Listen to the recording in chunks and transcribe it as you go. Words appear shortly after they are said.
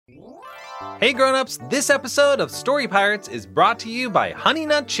Hey grown-ups, this episode of Story Pirates is brought to you by Honey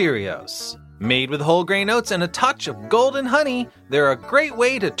Nut Cheerios. Made with whole grain oats and a touch of golden honey, they're a great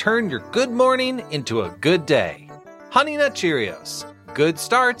way to turn your good morning into a good day. Honey Nut Cheerios. Good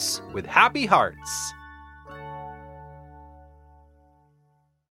starts with happy hearts.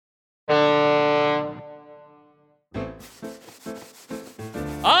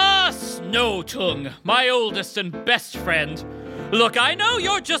 Snowtongue, my oldest and best friend. Look, I know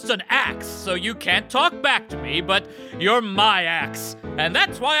you're just an axe, so you can't talk back to me, but you're my axe, and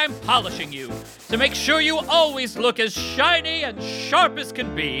that's why I'm polishing you, to make sure you always look as shiny and sharp as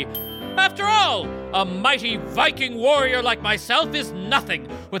can be. After all, a mighty Viking warrior like myself is nothing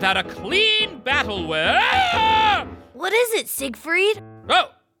without a clean battle wear. Ah! What is it, Siegfried?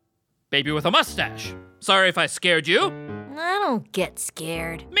 Oh, baby with a mustache. Sorry if I scared you. I don't get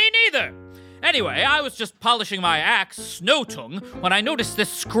scared. Me neither. Anyway, I was just polishing my axe, Snowtongue, when I noticed this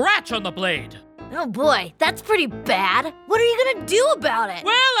scratch on the blade. Oh boy, that's pretty bad. What are you gonna do about it?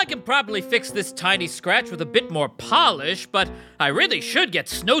 Well, I can probably fix this tiny scratch with a bit more polish, but I really should get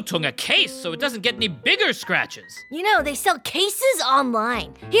Snowtongue a case so it doesn't get any bigger scratches. You know, they sell cases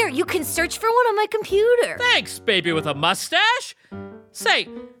online. Here, you can search for one on my computer. Thanks, baby with a mustache. Say,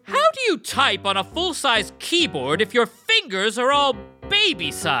 how do you type on a full-size keyboard if your fingers are all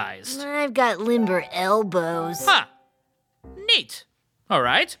baby-sized? I've got limber elbows. Huh. Neat. All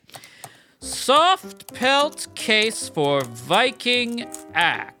right. Soft pelt case for Viking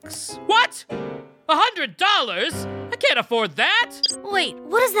axe. What? $100? I can't afford that. Wait,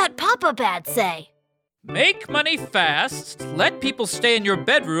 what does that pop-up ad say? Make money fast. Let people stay in your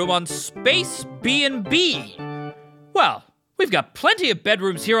bedroom on Space B&B. Well, we've got plenty of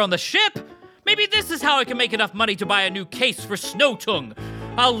bedrooms here on the ship. Maybe this is how I can make enough money to buy a new case for Snowtongue.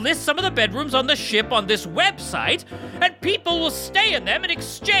 I'll list some of the bedrooms on the ship on this website, and people will stay in them in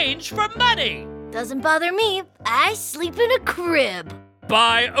exchange for money. Doesn't bother me. I sleep in a crib.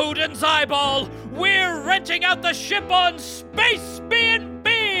 By Odin's eyeball, we're renting out the ship on Space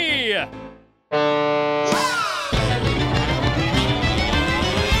B&B!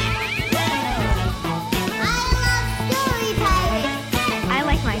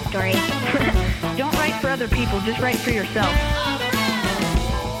 Story. Don't write for other people, just write for yourself.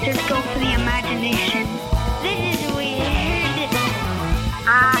 Just go for the imagination. This is weird.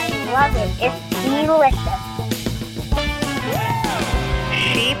 I love it. It's delicious.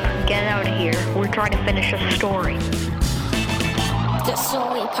 Sheep, get out of here. We're trying to finish a story. The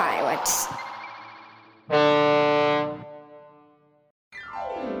Story Pirates.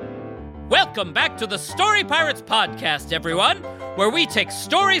 Welcome back to the Story Pirates podcast, everyone, where we take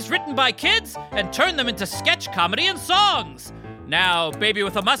stories written by kids and turn them into sketch comedy and songs. Now, baby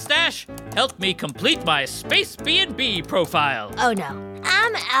with a mustache, help me complete my Space B&B profile. Oh no,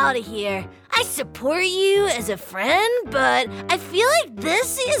 I'm out of here. I support you as a friend, but I feel like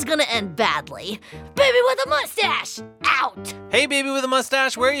this is gonna end badly. Baby with a mustache, out! Hey, baby with a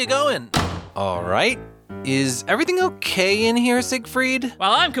mustache, where are you going? All right. Is everything okay in here, Siegfried?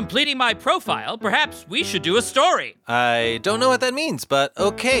 While I'm completing my profile, perhaps we should do a story. I don't know what that means, but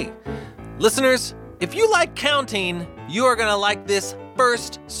okay. Listeners, if you like counting, you are gonna like this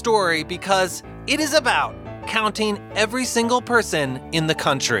first story because it is about counting every single person in the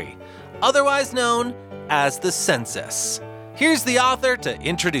country, otherwise known as the Census. Here's the author to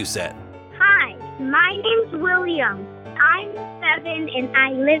introduce it. Hi, my name's William. I'm 7 and I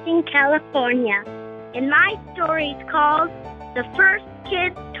live in California. And my story is called The First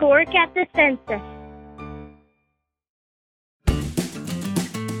Kids to Work at the Census.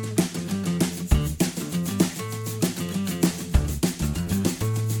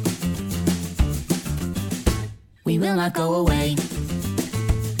 We will not go away.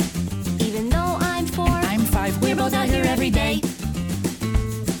 Even though I'm 4, I'm 5, we're both out here every day.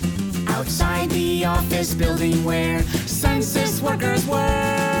 Outside the office building where census workers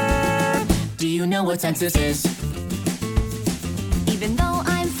work. Do you know what census is? even though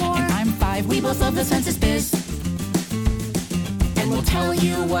I'm 4, And I'm 5, we both love the census biz. And we'll tell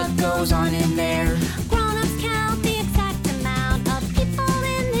you what goes on in there. grown-ups count the exact amount of people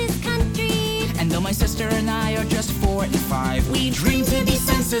in this country. And though my sister and I are just 4 and 5, we dream to be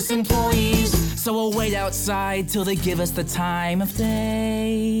census employees. So we'll wait outside till they give us the time of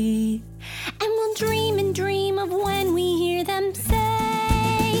day. And we'll dream and dream of when we hear them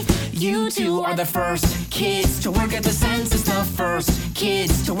say, You two are the first kids to work at the census, the first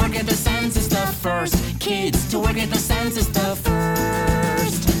kids to work at the census, the first kids to work at the census, the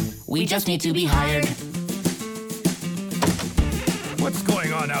first. We just need to be hired. What's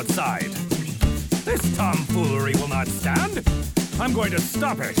going on outside? This tomfoolery will not stand. I'm going to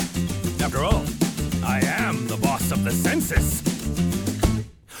stop it. After all, I am the boss of the census.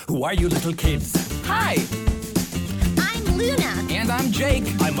 Who are you little kids? Hi, I'm Luna. and I'm Jake.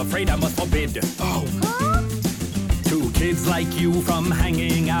 I'm afraid I must forbid. Oh, Huh? Two kids like you from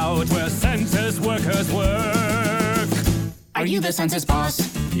hanging out where census workers work. are you the census boss?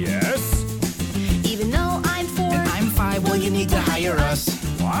 Yes? Even though I'm 4. And I'm 5, well, you need to hire us.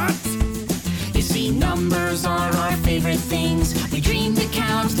 What? You see, numbers are our favorite things. We dream to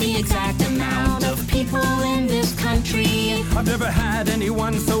count the exact amount of people in this country. I've never had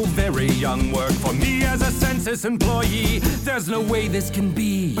anyone so very young work for me as a census employee. There's no way this can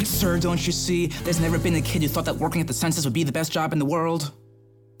be. But sir, don't you see, there's never been a kid who thought that working at the census would be the best job in the world.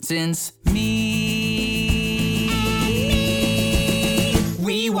 Since me.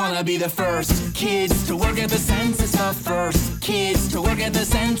 We wanna be the first kids to work at the census, the first kids to work at the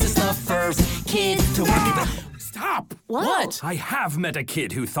census, the first kids to work at the... Stop! What? I have met a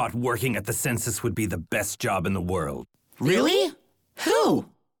kid who thought working at the census would be the best job in the world. Really? Who?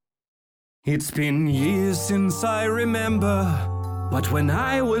 It's been years since I remember, but when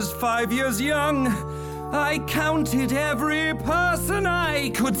I was 5 years young, I counted every person I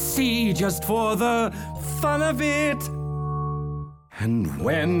could see just for the fun of it. And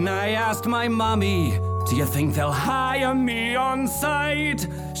when I asked my mommy, do you think they'll hire me on site?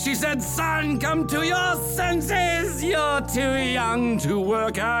 She said, son, come to your senses. You're too young to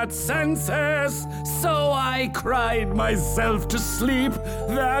work at census. So I cried myself to sleep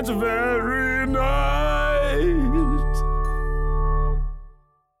that very night.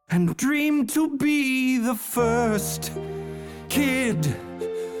 And dreamed to be the first kid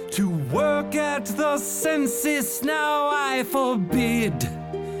to work at the census. Now I forbid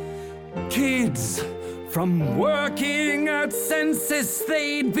kids from working at census.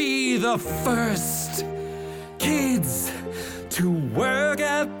 They'd be the first kids to work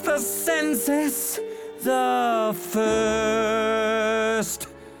at the census. The first.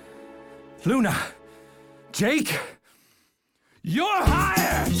 Luna, Jake, you're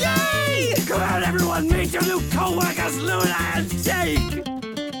hired! Yay! Come on, everyone, meet your new co-workers, Luna and Jake!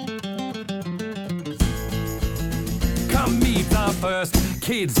 Come meet the first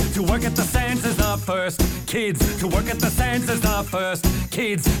kids to work at the census, the first kids to work at the census, the first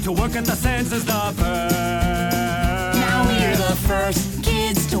kids to work at the census, the first. Now we're the first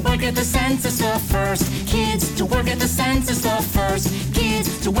kids to work at the census, the first kids to work at the census, the first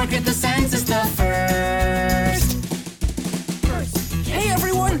kids to work at the census, the first. Hey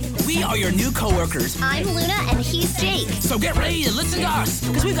everyone, we are your new coworkers. I'm Luna and he's Jake. So get ready to listen to us,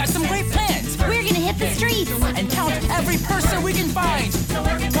 because we've got some great plans. We're gonna hit the streets. And count every person we can find.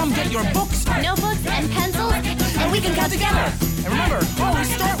 Come get your books, Notebooks and pencils, and we can count together. and remember, always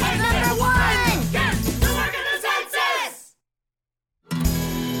start with Number 1!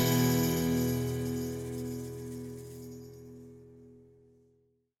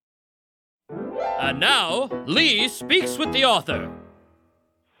 And now, Lee speaks with the author.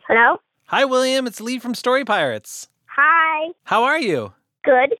 Hello? Hi, William. It's Lee from Story Pirates. Hi. How are you?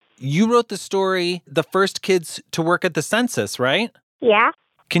 Good. You wrote the story, The First Kids to Work at the Census, right? Yeah.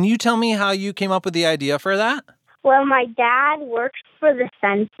 Can you tell me how you came up with the idea for that? Well, my dad works for the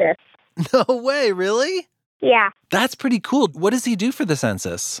census. No way, really? Yeah. That's pretty cool. What does he do for the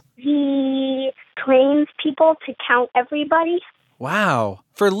census? He trains people to count everybody. Wow.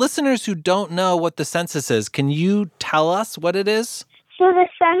 For listeners who don't know what the census is, can you tell us what it is? So the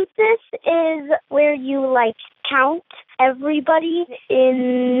census is where you, count everybody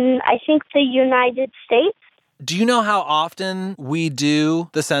in, I think, the United States. Do you know how often we do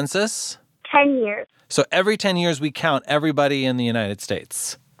the census? 10 years. So every 10 years, we count everybody in the United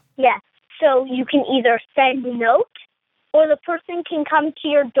States. Yes. So you can either send a note, or the person can come to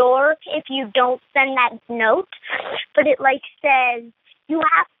your door if you don't send that note. But it, says, you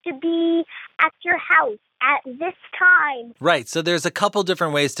have to be at your house at this time. Right. So there's a couple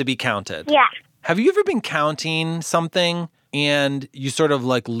different ways to be counted. Yeah. Have you ever been counting something and you sort of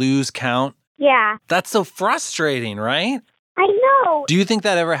lose count? Yeah. That's so frustrating, right? I know. Do you think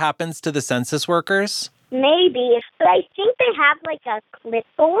that ever happens to the census workers? Maybe. But I think they have, a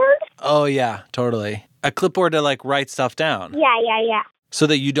clipboard. Oh, yeah, totally. A clipboard to write stuff down Yeah. so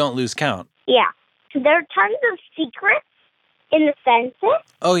that you don't lose count. Yeah. There are tons of secrets in the census.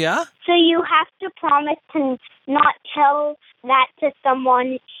 Oh, yeah? So you have to promise to not tell that to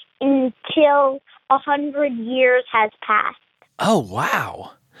someone until 100 years has passed. Oh,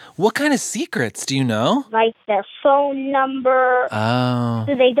 wow. What kind of secrets do you know? Like their phone number. Oh.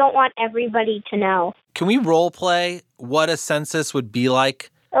 So they don't want everybody to know. Can we role play what a census would be like?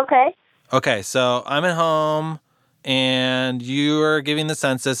 Okay. Okay, so I'm at home and you are giving the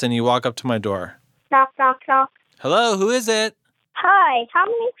census, and you walk up to my door. Knock, knock, knock. Hello, who is it? Hi, how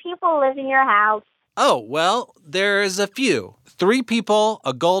many people live in your house? Oh, well, there's a few. 3 people,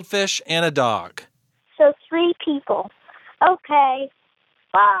 a goldfish, and a dog. So 3 people. Okay.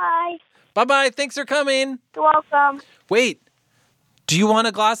 Bye. Bye-bye, thanks for coming. You're welcome. Wait, do you want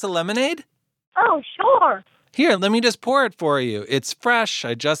a glass of lemonade? Oh, sure. Here, let me just pour it for you. It's fresh.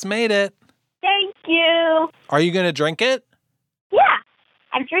 I just made it. Thank you. Are you going to drink it? Yeah,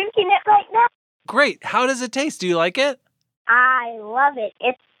 I'm drinking it right now. Great. How does it taste? Do you like it? I love it.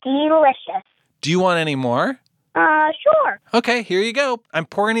 It's delicious. Do you want any more? Sure. Okay, here you go. I'm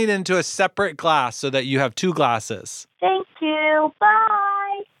pouring it into a separate glass so that you have 2 glasses. Thank you.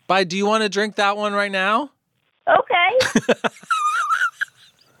 Bye. Bye. Do you want to drink that one right now? Okay.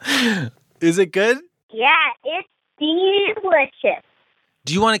 Is it good? Yeah, it's delicious.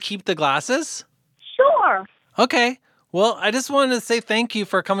 Do you want to keep the glasses? Sure. Okay. Well, I just wanted to say thank you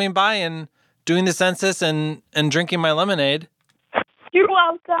for coming by and doing the census and drinking my lemonade. You're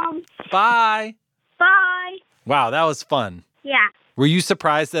welcome. Bye. Bye. Wow, that was fun. Yeah. Were you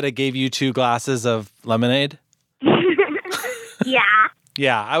surprised that I gave you 2 glasses of lemonade? Yeah.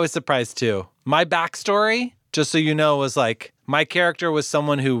 Yeah, I was surprised too. My backstory, just so you know, was like my character was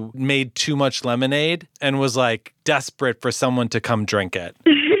someone who made too much lemonade and was like desperate for someone to come drink it.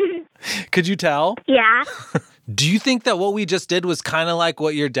 Could you tell? Yeah. Do you think that what we just did was kind of like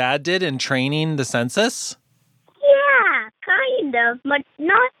what your dad did in training the census? Yeah, kind of, but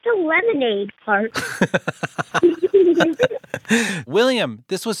not the lemonade part. William,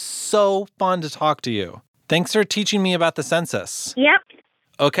 this was so fun to talk to you. Thanks for teaching me about the census. Yep.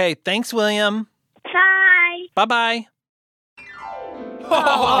 Okay, thanks, William. Bye. Bye-bye.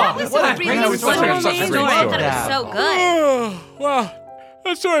 That was a really fun story. I thought it was so good. Well,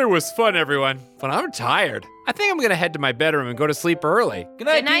 that story was fun, everyone, but I'm tired. I think I'm going to head to my bedroom and go to sleep early. Good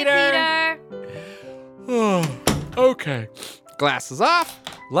night, Good night, Peter. Okay. Glasses off,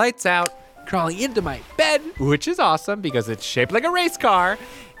 lights out, crawling into my bed, which is awesome because it's shaped like a race car,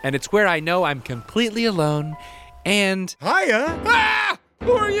 and it's where I know I'm completely alone, and... Hiya! Ah!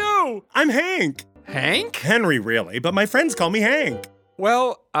 Who are you? I'm Hank. Hank? Henry, really, but my friends call me Hank.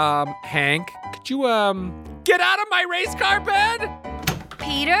 Well, Hank, could you, get out of my race car bed?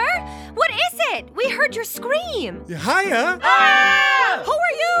 Peter? What is it? We heard your scream. Hiya! Ah! Who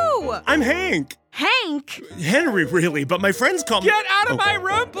are you? I'm Hank. Hank? Henry, really, but my friends call me... Get out of my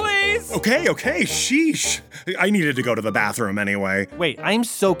room, please! Okay, sheesh. I needed to go to the bathroom anyway. Wait, I'm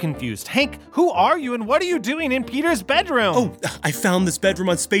so confused. Hank, who are you and what are you doing in Peter's bedroom? Oh, I found this bedroom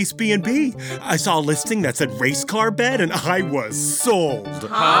on Space B&B. I saw a listing that said race car bed and I was sold.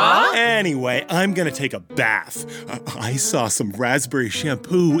 Huh? Anyway, I'm gonna take a bath. I saw some raspberry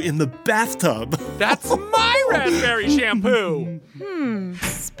shampoo in the bathtub. That's my raspberry shampoo!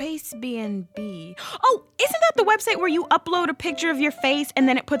 Space B&B. Oh, isn't that the website where you upload a picture of your face and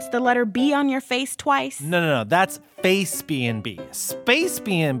then it puts the letter B on your face twice? No, that's Face B&B. Space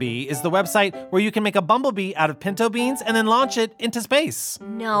B&B is the website where you can make a bumblebee out of pinto beans and then launch it into space.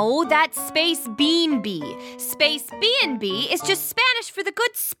 No, that's Space Bean Bee. Space B&B is just Spanish for the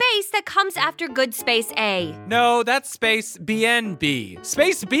good space that comes after good space A. No, that's Space BNB.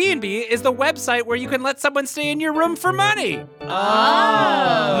 Space B&B is the website where you can let someone stay in your room for money.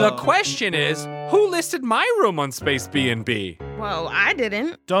 Oh. The question is, who listed my room on Space B&B? Well, I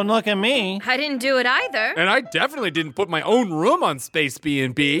didn't. Don't look at me. I didn't do it either. And I definitely didn't put my own room on Space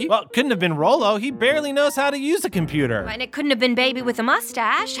B&B. Well, couldn't have been Rolo. He barely knows how to use a computer. And it couldn't have been Baby with a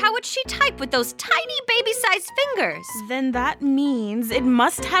mustache. How would she type with those tiny baby-sized fingers? Then that means it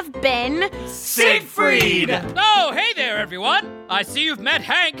must have been Siegfried! Oh, hey there, everyone. I see you've met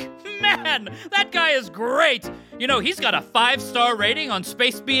Hank. Man, that guy is great. You know, he's got a 5-star rating on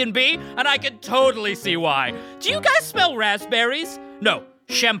Space B&B, and I can totally see why. Do you guys smell raspberries? No,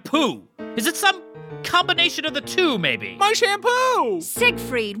 shampoo. Is it some combination of the two, maybe? My shampoo!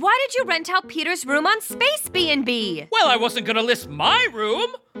 Siegfried, why did you rent out Peter's room on Space B&B? Well, I wasn't gonna list my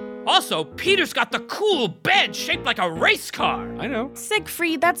room. Also, Peter's got the cool bed shaped like a race car. I know.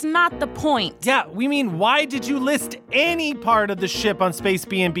 Siegfried, that's not the point. Yeah, we mean, why did you list any part of the ship on Space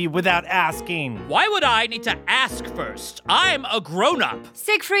B&B without asking? Why would I need to ask first? I'm a grown-up.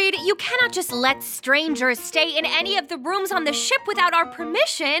 Siegfried, you cannot just let strangers stay in any of the rooms on the ship without our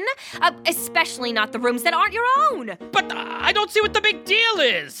permission. Especially not the rooms that aren't your own. But I don't see what the big deal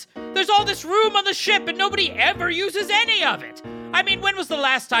is. There's all this room on the ship and nobody ever uses any of it. I mean, when was the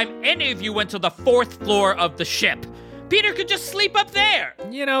last time any of you went to the 4th floor of the ship? Peter could just sleep up there.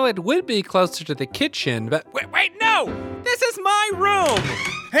 You know, it would be closer to the kitchen, but wait, no! This is my room!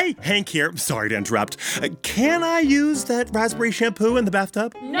 Hey, Hank here. Sorry to interrupt. Can I use that raspberry shampoo in the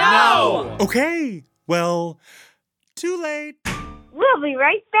bathtub? No! Okay. Well, too late. We'll be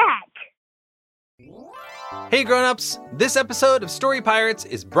right back. Hey grown-ups, this episode of Story Pirates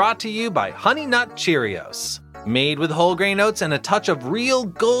is brought to you by Honey Nut Cheerios. Made with whole grain oats and a touch of real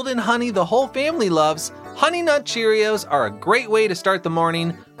golden honey the whole family loves, Honey Nut Cheerios are a great way to start the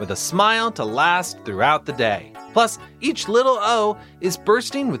morning with a smile to last throughout the day. Plus, each little O is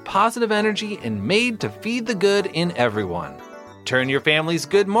bursting with positive energy and made to feed the good in everyone. Turn your family's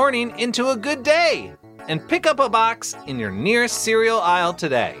good morning into a good day and pick up a box in your nearest cereal aisle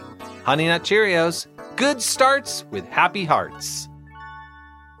today. Honey Nut Cheerios, good starts with happy hearts.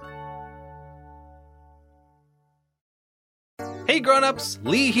 Hey grown-ups,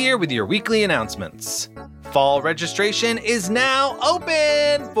 Lee here with your weekly announcements. Fall registration is now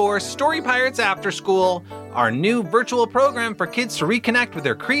open for Story Pirates After School, our new virtual program for kids to reconnect with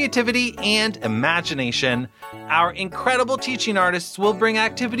their creativity and imagination. Our incredible teaching artists will bring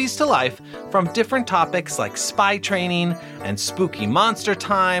activities to life from different topics like spy training and spooky monster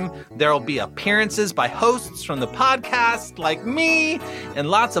time. There will be appearances by hosts from the podcast like me and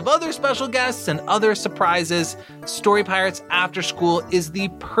lots of other special guests and other surprises. Story Pirates After School is the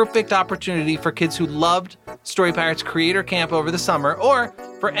perfect opportunity for kids who loved Story Pirates Creator Camp over the summer, or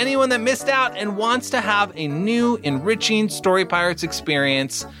for anyone that missed out and wants to have a new, enriching Story Pirates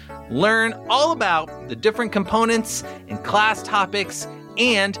experience. Learn all about the different components and class topics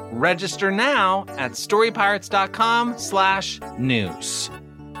and register now at storypirates.com/news.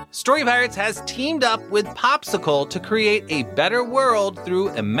 Story Pirates has teamed up with Popsicle to create a better world through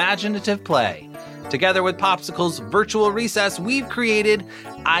imaginative play. Together with Popsicle's virtual recess, we've created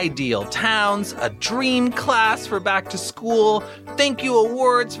ideal towns, a dream class for back to school, thank you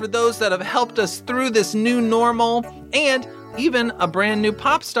awards for those that have helped us through this new normal, and even a brand new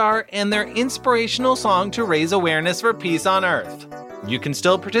pop star and their inspirational song to raise awareness for peace on Earth. You can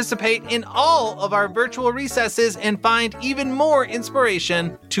still participate in all of our virtual recesses and find even more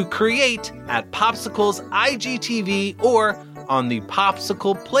inspiration to create at Popsicle's IGTV or on the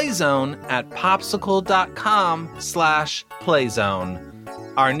Popsicle Playzone at popsicle.com/playzone.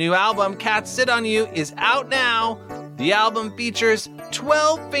 Our new album, Cats Sit On You, is out now. The album features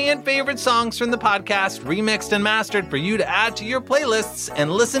 12 fan favorite songs from the podcast, remixed and mastered for you to add to your playlists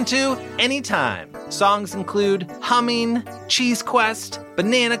and listen to anytime. Songs include Humming, Cheese Quest,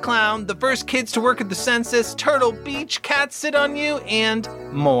 Banana Clown, The First Kids to Work at the Census, Turtle Beach, Cats Sit On You, and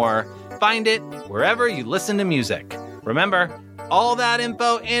more. Find it wherever you listen to music. Remember, all that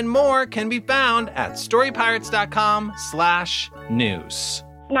info and more can be found at storypirates.com/news.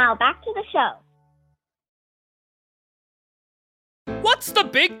 Now back to the show. What's the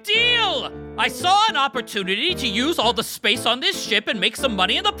big deal? I saw an opportunity to use all the space on this ship and make some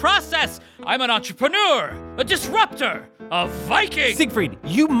money in the process. I'm an entrepreneur, a disruptor, a Viking. Siegfried,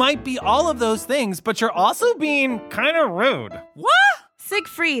 you might be all of those things, but you're also being kind of rude. What?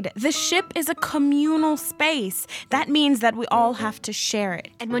 Siegfried, the ship is a communal space. That means that we all have to share it.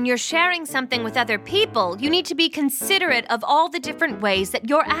 And when you're sharing something with other people, you need to be considerate of all the different ways that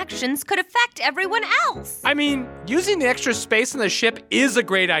your actions could affect everyone else. I mean, using the extra space on the ship is a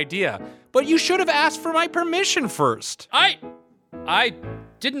great idea, but you should have asked for my permission first. I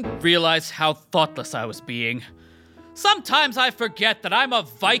didn't realize how thoughtless I was being. Sometimes I forget that I'm a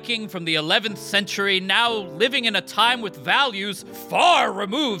Viking from the 11th century, now living in a time with values far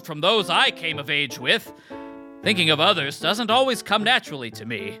removed from those I came of age with. Thinking of others doesn't always come naturally to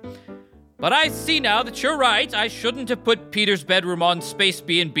me. But I see now that you're right. I shouldn't have put Peter's bedroom on Space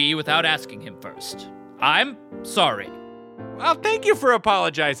B&B without asking him first. I'm sorry. Well, thank you for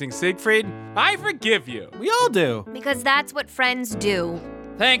apologizing, Siegfried. I forgive you. We all do. Because that's what friends do.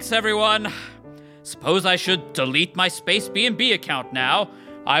 Thanks, everyone. Suppose I should delete my Space B&B account now.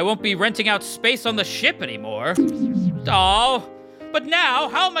 I won't be renting out space on the ship anymore. Oh, but now,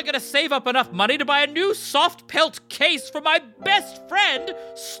 how am I going to save up enough money to buy a new soft pelt case for my best friend,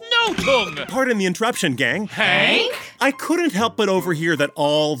 Snowtongue? Pardon the interruption, gang. Hank? I couldn't help but overhear that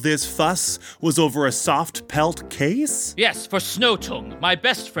all this fuss was over a soft pelt case? Yes, for Snowtongue, my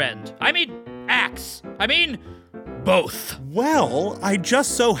best friend. Axe. Both. Well, I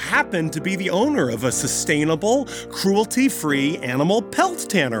just so happen to be the owner of a sustainable, cruelty-free animal pelt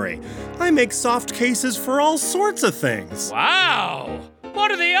tannery. I make soft cases for all sorts of things. Wow!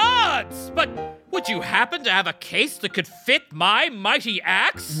 What are the odds? But would you happen to have a case that could fit my mighty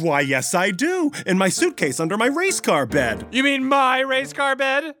axe? Why, yes, I do. In my suitcase under my race car bed. You mean my race car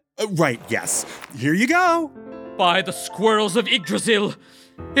bed? Right, yes. Here you go. By the squirrels of Yggdrasil,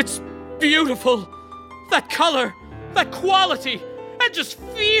 it's beautiful. That color, that quality, And just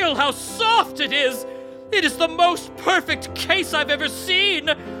feel how soft it is. It is the most perfect case I've ever seen.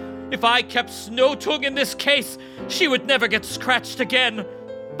 If I kept Snow Tongue in this case, she would never get scratched again.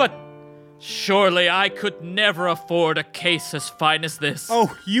 But surely I could never afford a case as fine as this.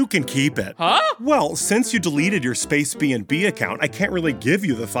 Oh, you can keep it. Huh? Well, since you deleted your Space B&B account, I can't really give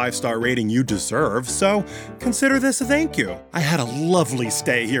you the 5-star rating you deserve, so consider this a thank you. I had a lovely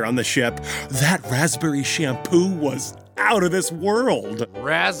stay here on the ship. That raspberry shampoo was out of this world.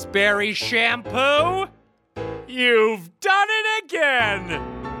 Raspberry shampoo? You've done it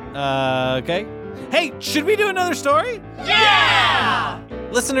again! Okay. Hey, should we do another story? Yeah!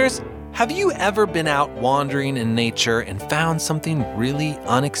 Listeners, have you ever been out wandering in nature and found something really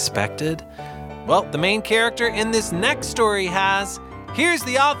unexpected? Well, the main character in this next story has. Here's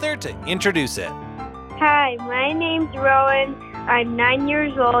the author to introduce it. Hi, my name's Rowan. I'm 9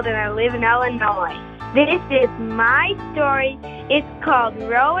 years old and I live in Illinois. This is my story. It's called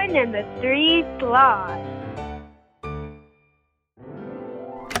Rowan and the Three Sloths.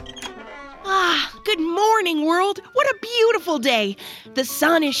 Good morning, world. What a beautiful day. The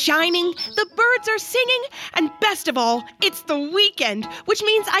sun is shining, the birds are singing, and best of all, it's the weekend, which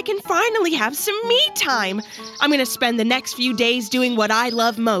means I can finally have some me time. I'm going to spend the next few days doing what I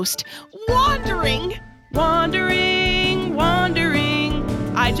love most, wandering. Wandering, wandering.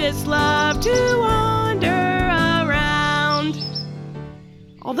 I just love to wander around.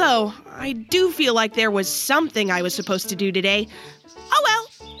 Although, I do feel like there was something I was supposed to do today. Oh well,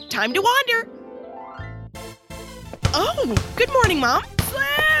 time to wander. Oh, good morning, Mom.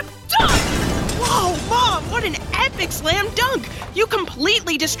 Slam dunk! Whoa, Mom, what an epic slam dunk! You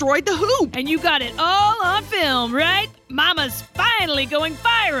completely destroyed the hoop. And you got it all on film, right? Mama's finally going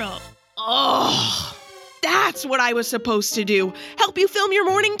viral. Oh, that's what I was supposed to do. Help you film your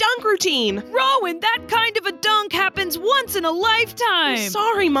morning dunk routine. Rowan, that kind of a dunk happens once in a lifetime. I'm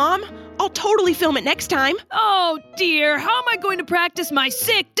sorry, Mom. I'll totally film it next time. Oh, dear. How am I going to practice my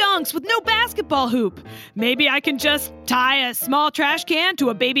sick dunks with no basketball hoop? Maybe I can just tie a small trash can to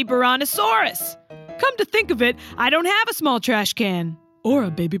a baby Brontosaurus. Come to think of it, I don't have a small trash can. Or a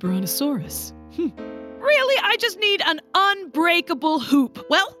baby Brontosaurus. Really, I just need an unbreakable hoop.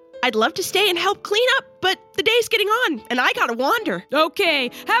 Well, I'd love to stay and help clean up, but the day's getting on, and I gotta wander. Okay,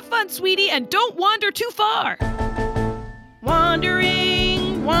 have fun, sweetie, and don't wander too far.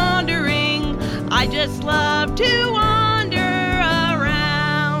 Wandering, wandering, I just love to wander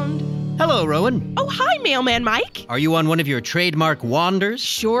around. Hello, Rowan. Oh, hi, Mailman Mike. Are you on one of your trademark wanders?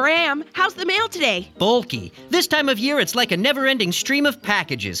 Sure am. How's the mail today? Bulky. This time of year, it's like a never-ending stream of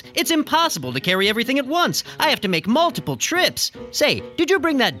packages. It's impossible to carry everything at once. I have to make multiple trips. Say, did you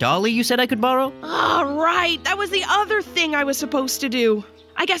bring that dolly you said I could borrow? Oh, right. That was the other thing I was supposed to do.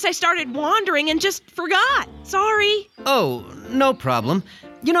 I guess I started wandering and just forgot. Sorry. Oh, no problem.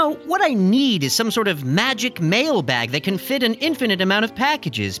 You know, what I need is some sort of magic mail bag that can fit an infinite amount of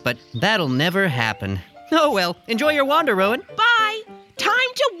packages, but that'll never happen. Oh well, enjoy your wander, Rowan. Bye.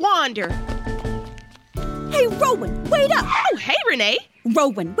 Time to wander. Hey, Rowan, wait up. Oh, hey, Renee.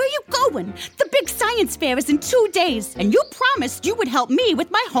 Rowan, where you going? The big science fair is in 2 days, and you promised you would help me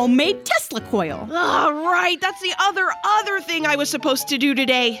with my homemade Tesla coil. Oh, right. That's the other thing I was supposed to do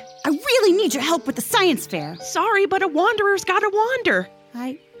today. I really need your help with the science fair. Sorry, but a wanderer's gotta wander.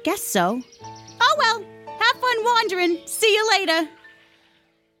 I guess so. Oh, well. Have fun wandering. See you later.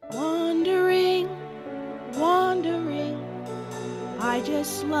 Wandering, wandering. I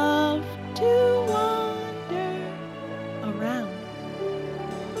just love to wander around.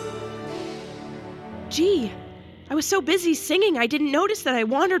 Gee, I was so busy singing I didn't notice that I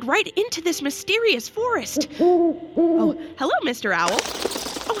wandered right into this mysterious forest. Oh, hello, Mr. Owl.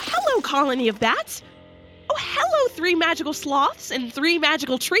 Oh, hello, colony of bats. Oh, hello, 3 magical sloths and 3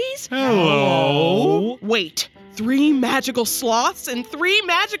 magical trees. Hello. Wait, 3 magical sloths and 3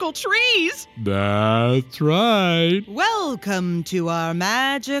 magical trees? That's right. Welcome to our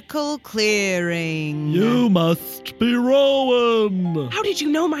magical clearing. You must be Rowan. How did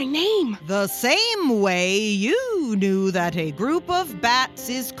you know my name? The same way you knew that a group of bats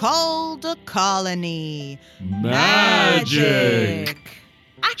is called a colony. Magic.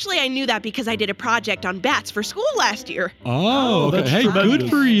 Actually, I knew that because I did a project on bats for school last year. Oh, okay. Hey, good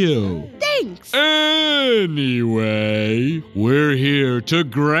for you. Thanks. Anyway, we're here to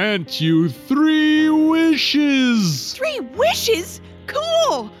grant you 3 wishes. 3 wishes?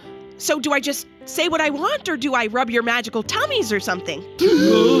 Cool. So do I just say what I want, or do I rub your magical tummies or something?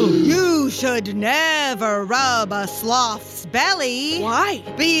 You should never rub a sloth's belly. Why?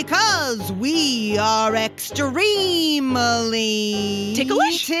 Because we are extremely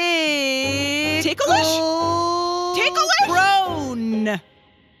ticklish? Ticklish? prone.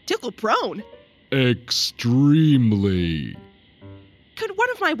 Tickle prone? Extremely. Could one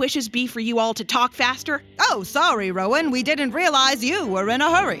of my wishes be for you all to talk faster? Oh, sorry, Rowan. We didn't realize you were in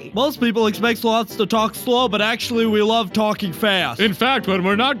a hurry. Most people expect sloths to talk slow, but actually we love talking fast. In fact, when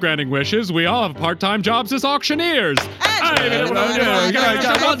we're not granting wishes, we all have part-time jobs as auctioneers. My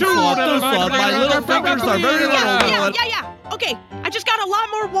little fingers are very little. Yeah. Okay, I just got a lot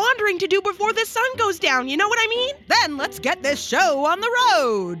more wandering to do before the sun goes down, you know what I mean? Then let's get this show on the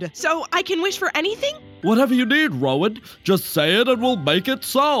road. So I can wish for anything? Whatever you need, Rowan. Just say it and we'll make it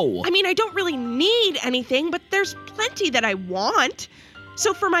so. I mean, I don't really need anything, but there's plenty that I want.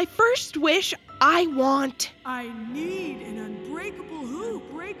 So for my first wish, I need an unbreakable hoop.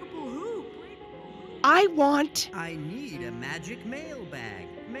 I need a magic mailbag.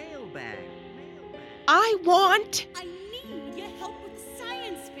 I need your help with the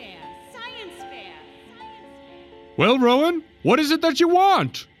science fair. Well, Rowan, what is it that you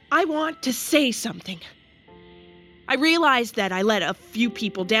want? I want to say something. I realized that I let a few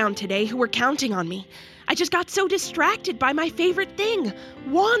people down today who were counting on me. I just got so distracted by my favorite thing,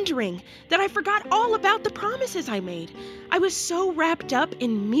 wandering, that I forgot all about the promises I made. I was so wrapped up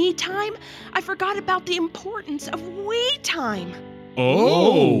in me time, I forgot about the importance of we time.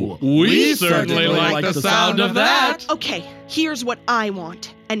 Oh, we certainly like the sound of that. Okay, here's what I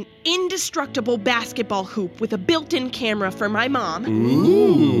want. An indestructible basketball hoop with a built-in camera for my mom.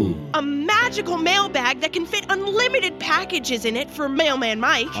 Ooh. A magical mailbag that can fit unlimited packages in it for Mailman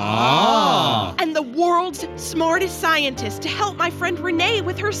Mike. Ah. And the world's smartest scientist to help my friend Renee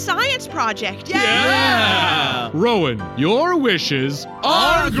with her science project. Yeah! Rowan, your wishes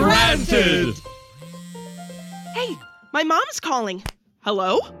are granted. Hey, my mom's calling.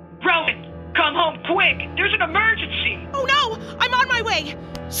 Hello? Rowan, come home quick. There's an emergency. Oh no, I'm on my way.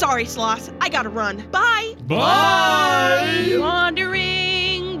 Sorry, Sloths. I gotta run. Bye. Bye.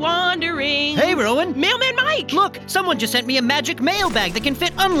 Wandering. Hey, Rowan. Mailman Mike. Look, someone just sent me a magic mailbag that can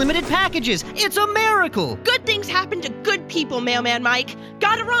fit unlimited packages. It's a miracle. Good things happen to good people, Mailman Mike.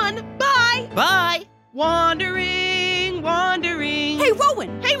 Gotta run. Bye. Bye. Wandering. Hey,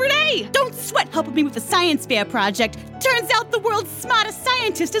 Rowan. Hey, Renee. Don't sweat helping me with the science fair project. Turns out the world's smartest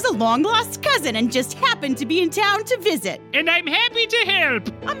scientist is a long-lost cousin and just happened to be in town to visit. And I'm happy to help.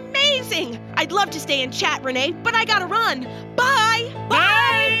 Amazing. I'd love to stay and chat, Renee, but I gotta run. Bye.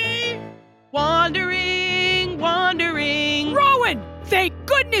 Bye. Wandering. Rowan, thank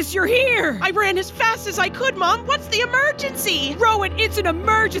goodness you're here. I ran as fast as I could, Mom. What's the emergency? Rowan, it's an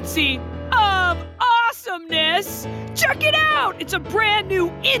emergency of awesomeness. Check it out. It's a brand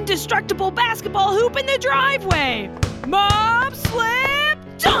new indestructible basketball hoop in the driveway. Mom, slip,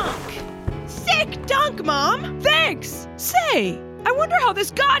 dunk. Sick dunk, Mom. Thanks. Say, I wonder how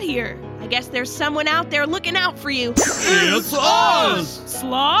this got here. I guess there's someone out there looking out for you. It's us!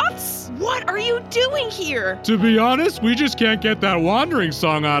 Sloths? What are you doing here? To be honest, we just can't get that wandering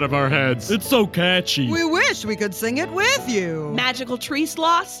song out of our heads. It's so catchy. We wish we could sing it with you. Magical tree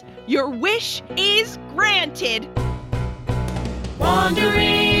sloths, your wish is granted.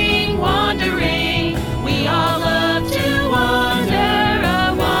 Wandering, we all love to wander.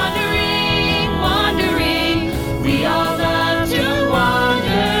 Wandering, we all love to wander.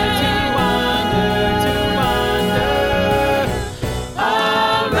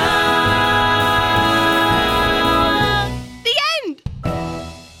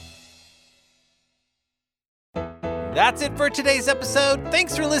 That's it for today's episode.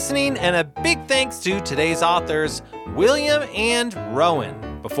 Thanks for listening, and a big thanks to today's authors, William and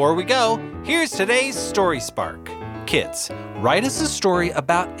Rowan. Before we go, here's today's Story Spark. Kids, write us a story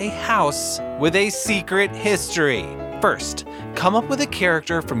about a house with a secret history. First, come up with a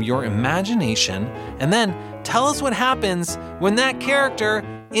character from your imagination, and then tell us what happens when that character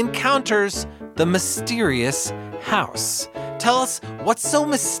encounters the mysterious house. Tell us what's so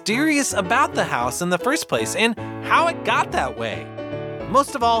mysterious about the house in the first place and how it got that way.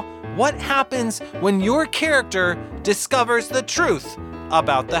 Most of all, what happens when your character discovers the truth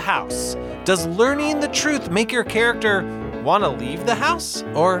about the house? Does learning the truth make your character want to leave the house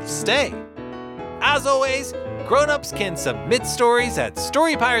or stay? As always, grown-ups can submit stories at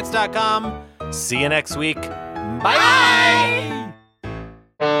storypirates.com. See you next week. Bye!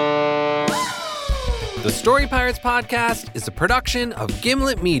 The Story Pirates podcast is a production of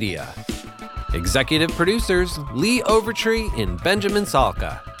Gimlet Media. Executive producers Lee Overtree and Benjamin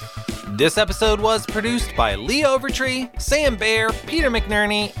Salka. This episode was produced by Lee Overtree, Sam Baer, Peter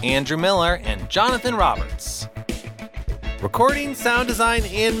McNerney, Andrew Miller, and Jonathan Roberts. Recording, sound design,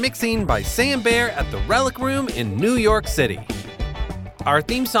 and mixing by Sam Baer at the Relic Room in New York City. Our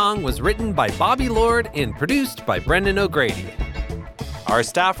theme song was written by Bobby Lord and produced by Brendan O'Grady. Our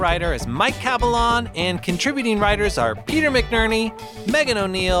staff writer is Mike Caballon, and contributing writers are Peter McNerney, Megan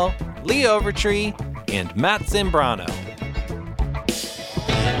O'Neill, Lee Overtree, and Matt Zimbrano.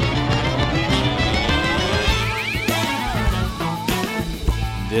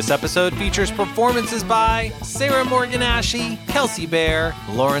 This episode features performances by Sarah Morgan Ashey, Kelsey Bear,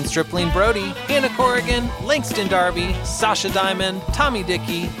 Lauren Stripling Brody, Hannah Corrigan, Langston Darby, Sasha Diamond, Tommy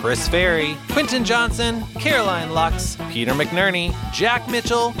Dickey, Chris Ferry, Quinton Johnson, Caroline Lux, Peter McNerney, Jack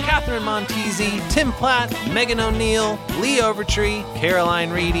Mitchell, Catherine Montesi, Tim Platt, Megan O'Neill, Lee Overtree,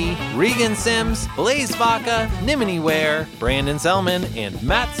 Caroline Reedy, Regan Sims, Blaze Vaca, Nimini Ware, Brandon Zellman, and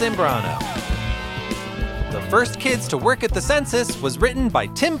Matt Zimbrano. The First Kids to Work at the Census was written by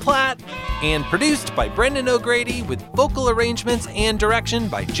Tim Platt and produced by Brendan O'Grady with vocal arrangements and direction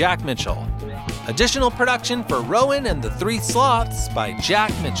by Jack Mitchell. Additional production for Rowan and the Three Sloths by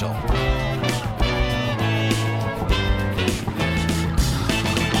Jack Mitchell.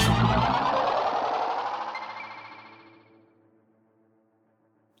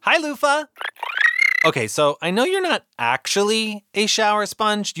 Hi, Lufa. Okay, so I know you're not actually a shower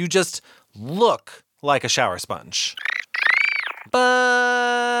sponge. You just look like a shower sponge.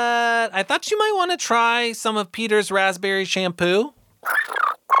 But I thought you might want to try some of Peter's raspberry shampoo.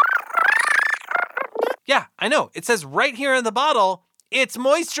 Yeah, I know. It says right here in the bottle, it's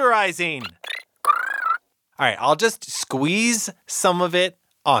moisturizing. All right, I'll just squeeze some of it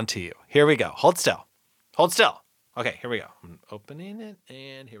onto you. Here we go. Hold still. Hold still. Okay, here we go. I'm opening it,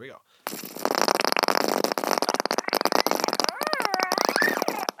 and here we go.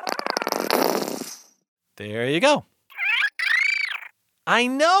 There you go. I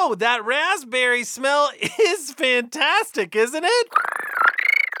know, that raspberry smell is fantastic, isn't it?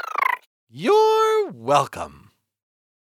 You're welcome.